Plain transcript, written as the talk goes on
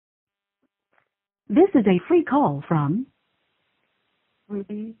This is a free call from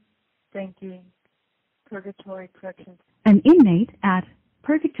Ruby, thanking Purgatory Corrections. an inmate at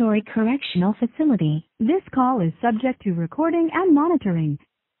Purgatory Correctional Facility. This call is subject to recording and monitoring.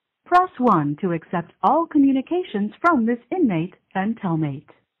 Press 1 to accept all communications from this inmate and cellmate.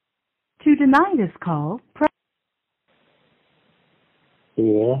 To deny this call, press...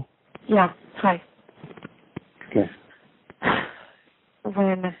 Yeah. Yeah, hi. Okay.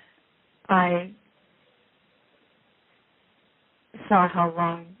 When I saw how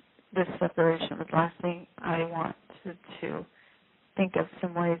long this separation was lasting, I wanted to think of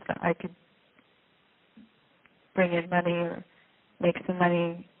some ways that I could bring in money or make some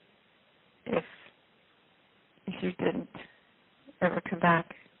money if you didn't ever come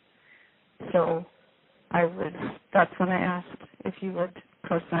back. So that's when I asked if you would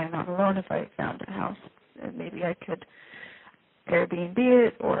co-sign on a loan if I found a house, and maybe I could Airbnb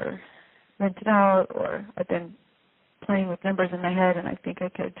it or rent it out, or I've been playing with numbers in my head and I think I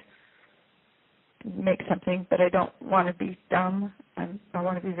could make something, but I don't want to be dumb. I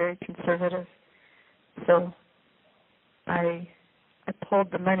want to be very conservative. So I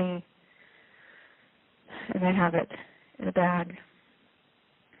pulled the money and I have it in a bag.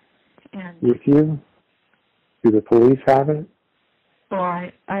 And with you? Do the police have it? well,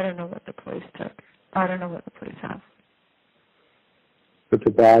 I don't know what the police took. I don't know what the police have. But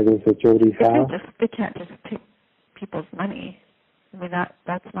the bag is at Jody's house? They can't just take people's money. I mean,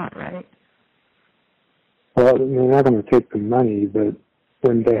 that's not right. Well, they're not going to take the money, but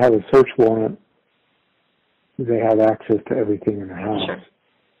when they have a search warrant, they have access to everything in the house. Sure.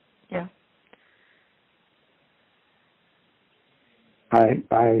 Yeah.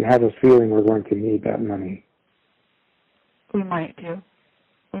 I have a feeling we're going to need that money. We might do.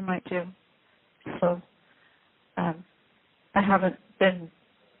 So, I haven't been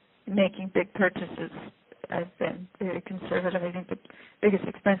making big purchases. I've been very conservative. I think the biggest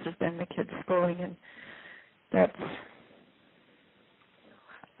expense has been the kids' schooling, and that's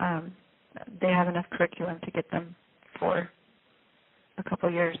they have enough curriculum to get them for a couple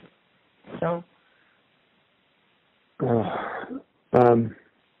of years. So,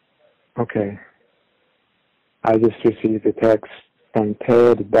 okay. I just received a text from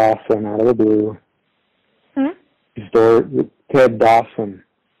Ted Dawson out of the blue. Ted Dawson,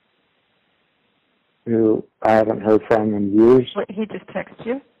 who I haven't heard from in years. What, he just texted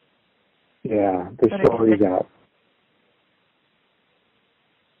you? Yeah, the story's out.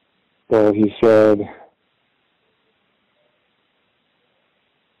 So he said,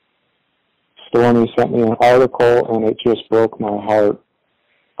 Stormy sent me an article and it just broke my heart.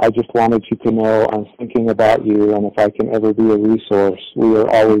 I just wanted you to know I'm thinking about you, and if I can ever be a resource, we are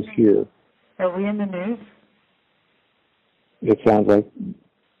always here. Are we in the news? It sounds like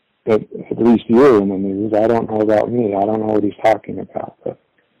at least you're in the news. I don't know about me. I don't know what he's talking about. But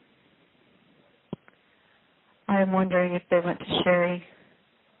I'm wondering if they went to Sherry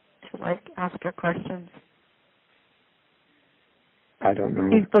to, ask her questions. I don't know.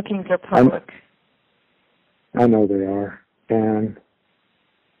 These bookings are public. I know they are. And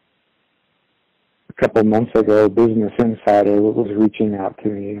a couple months ago, Business Insider was reaching out to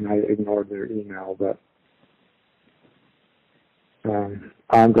me, and I ignored their email, but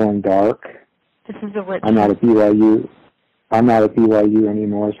I'm going dark. This is a witch. I'm not at BYU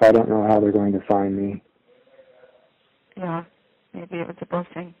anymore, so I don't know how they're going to find me. Yeah, maybe it was a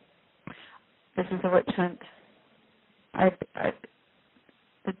blessing. This is a witch hunt.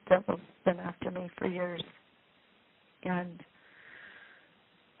 The devil's been after me for years, and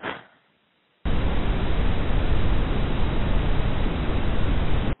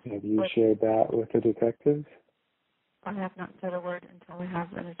have you shared that with the detectives? I have not said a word until I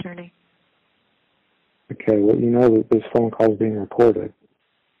have an attorney. Okay, well, you know that this phone call is being recorded.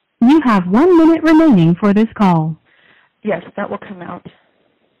 You have 1 minute remaining for this call. Yes, that will come out.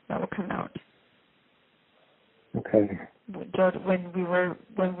 Okay. When we were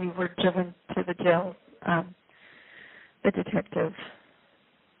driven to the jail, the detective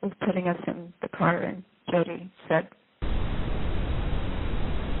was putting us in the car, and Jody said,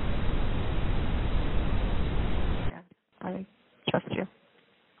 I trust you.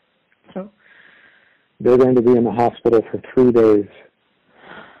 So they're going to be in the hospital for 3 days.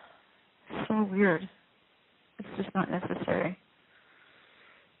 So weird. It's just not necessary.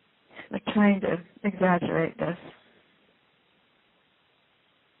 They're trying to exaggerate this.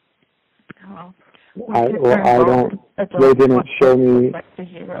 Oh, they didn't show me. Like the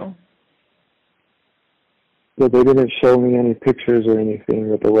hero. But they didn't show me any pictures or anything,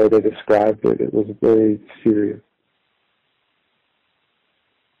 but the way they described it, it was very serious.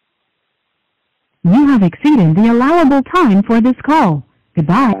 You have exceeded the allowable time for this call.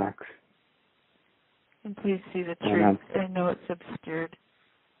 Goodbye. Facts. And please see the truth. I know it's obscured.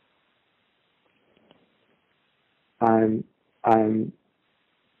 I'm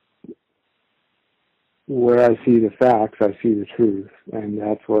where I see the facts, I see the truth, and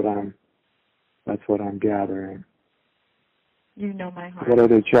that's what I'm gathering. You know my heart. What are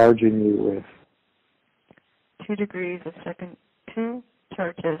they charging you with? 2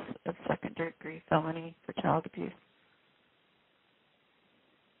 charges of second-degree felony for child abuse.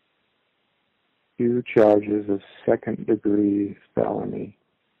 2 charges of second-degree felony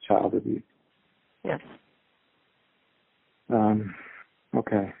child abuse. Yes.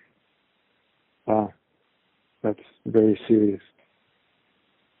 Okay. Wow. That's very serious.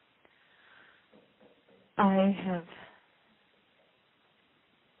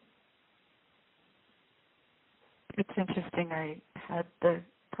 It's interesting, I had the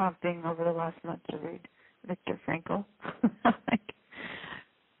prompting over the last month to read Viktor Franke. I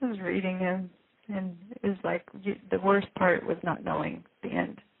was reading him, and it was like, the worst part was not knowing the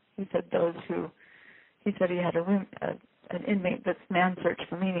end. He said he had an inmate that's man searched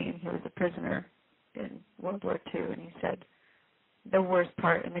for meaning, and he was a prisoner in World War II, and he said the worst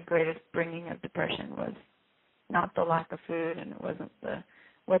part and the greatest bringing of depression was not the lack of food, and it wasn't the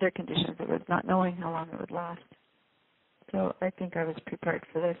weather conditions, it was not knowing how long it would last. So I think I was prepared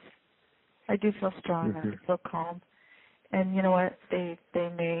for this. I do feel strong, I feel calm. And you know what,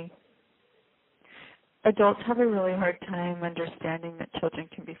 adults have a really hard time understanding that children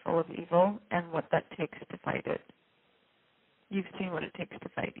can be full of evil and what that takes to fight it. You've seen what it takes to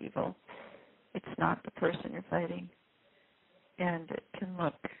fight evil. It's not the person you're fighting. And it can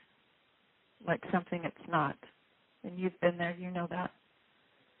look like something it's not. And you've been there, you know that.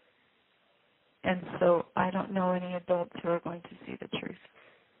 And so I don't know any adults who are going to see the truth.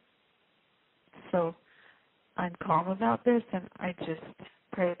 So I'm calm about this, and I just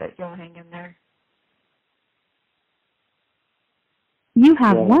pray that you'll hang in there. You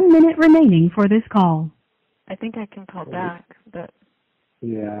have 1 minute remaining for this call. I think I can call back, but...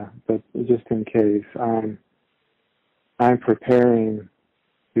 Yeah, but just in case, I'm preparing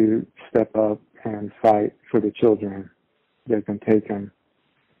to step up and fight for the children. They've been taken.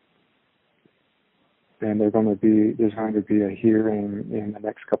 And there's going to be a hearing in the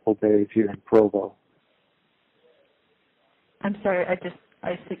next couple of days here in Provo. I'm sorry,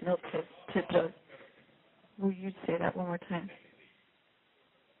 I signaled to Joe. Will you say that one more time?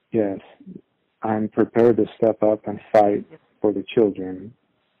 Yes, I'm prepared to step up and fight for the children.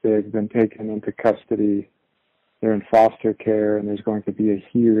 They've been taken into custody. They're in foster care, and there's going to be a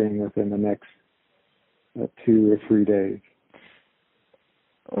hearing within the next 2 or 3 days.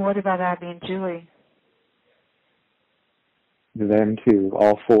 What about Abby and Julie? Them too.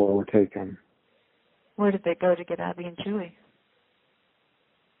 All 4 were taken. Where did they go to get Abby and Julie?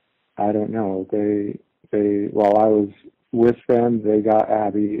 I don't know. While I was with them, they got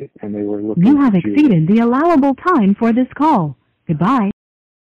Abby, and they were looking. You have exceeded the allowable time for this call. Goodbye.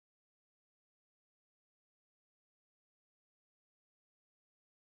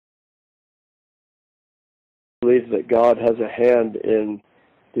 I believe that God has a hand in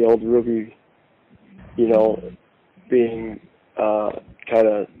the old Ruby, being kind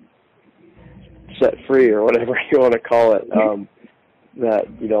of set free, or whatever you want to call it, that,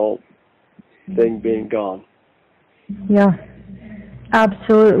 thing being gone. Yeah,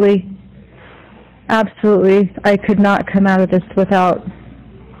 absolutely. Absolutely. I could not come out of this without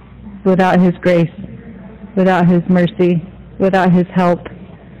His grace, without His mercy, without His help.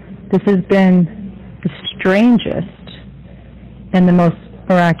 This has been the strangest and the most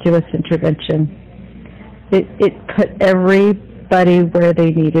miraculous intervention. It put everybody where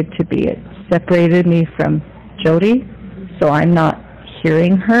they needed to be. It separated me from Jody, so I'm not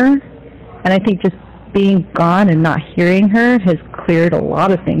hearing her. And I think just being gone and not hearing her has cleared a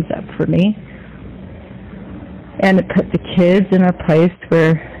lot of things up for me. And it put the kids in a place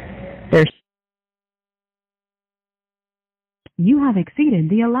where they're... You have exceeded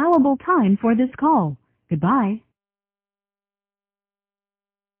the allowable time for this call. Goodbye.